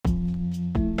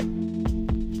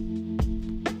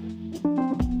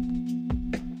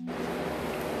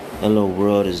Hello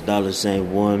world, it's Dollar Saint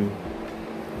One,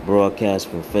 broadcast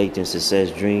from Faith and Success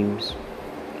Dreams.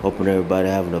 Hoping everybody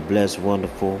having a blessed,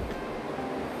 wonderful,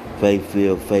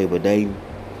 faith-filled, favor day.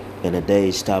 And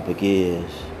today's topic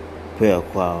is prayer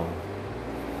call.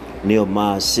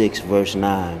 Nehemiah 6 verse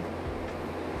 9.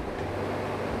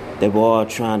 They were all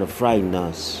trying to frighten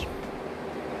us,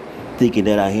 thinking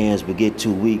that our hands would get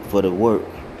too weak for the work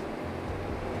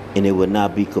and it would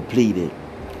not be completed.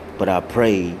 But I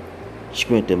prayed,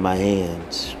 strengthen my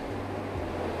hands.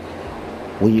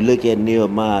 When you look at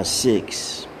Nehemiah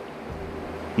 6,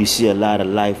 you see a lot of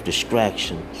life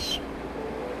distractions.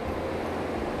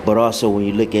 But also when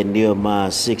you look at Nehemiah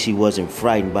 6, he wasn't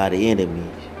frightened by the enemy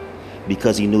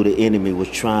because he knew the enemy was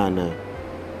trying to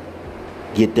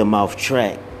get them off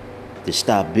track to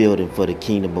stop building for the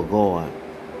kingdom of God.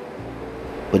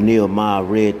 But Nehemiah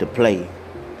read the play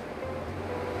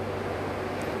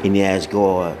and he asked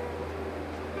God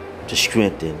to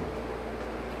strengthen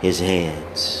his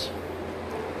hands.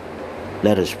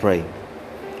 Let us pray.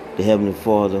 The Heavenly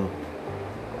Father,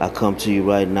 I come to you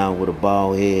right now with a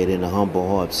bowed head and a humble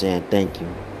heart saying thank you.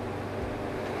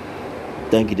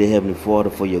 Thank you, the Heavenly Father,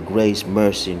 for your grace,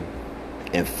 mercy,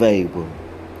 and favor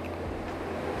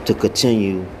to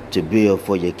continue to build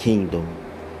for your kingdom.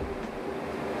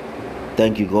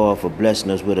 Thank you, God, for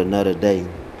blessing us with another day,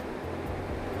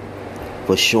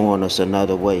 for showing us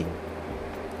another way,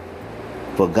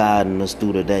 for guiding us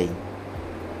through the day,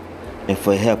 and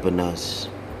for helping us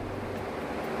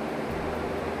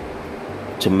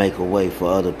to make a way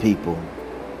for other people,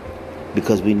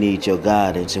 because we need your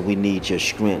guidance and we need your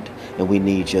strength and we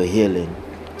need your healing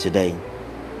today.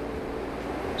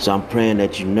 So I'm praying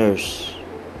that you nurse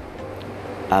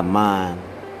our mind,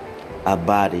 our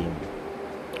body,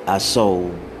 our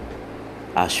soul,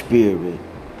 our spirit,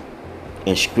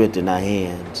 and strengthen our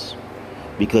hands.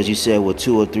 Because you said where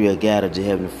two or three are gathered to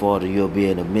Heavenly Father, you'll be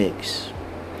in the mix.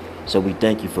 So we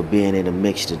thank you for being in the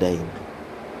mix today.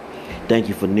 Thank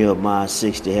you for Nehemiah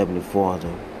 6, the Heavenly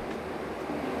Father,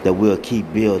 that we'll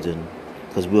keep building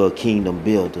because we're kingdom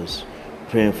builders.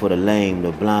 Praying for the lame,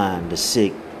 the blind, the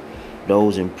sick,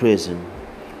 those in prison,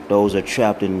 those are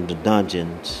trapped in the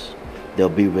dungeons, they'll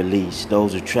be released.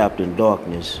 Those who are trapped in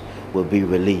darkness will be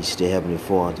released, the Heavenly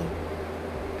Father.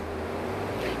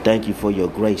 Thank you for your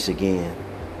grace again.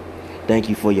 Thank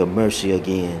you for your mercy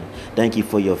again. Thank you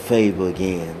for your favor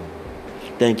again.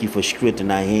 Thank you for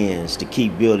strengthening our hands to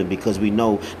keep building, because we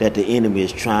know that the enemy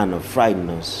is trying to frighten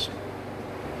us.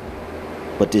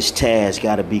 But this task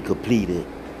got to be completed.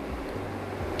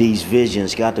 These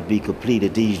visions got to be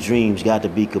completed. These dreams got to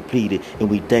be completed. And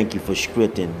we thank you for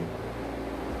strengthening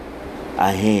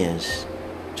our hands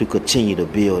to continue to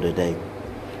build today,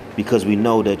 because we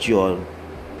know that you are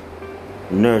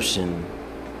nursing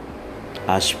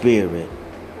our spirit.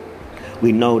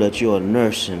 We know that you are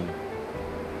nursing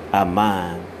our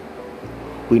mind.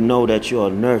 We know that you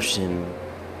are nursing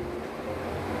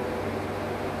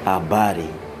our body.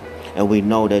 And we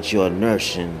know that you are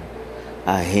nursing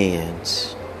our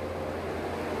hands.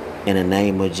 In the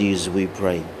name of Jesus we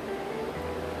pray.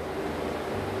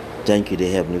 Thank you, the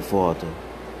Heavenly Father,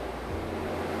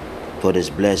 for this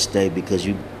blessed day, because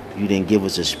you didn't give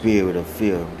us a spirit of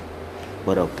fear,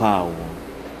 but a power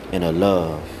and a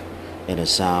love and a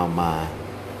sound mind.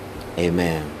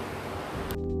 Amen.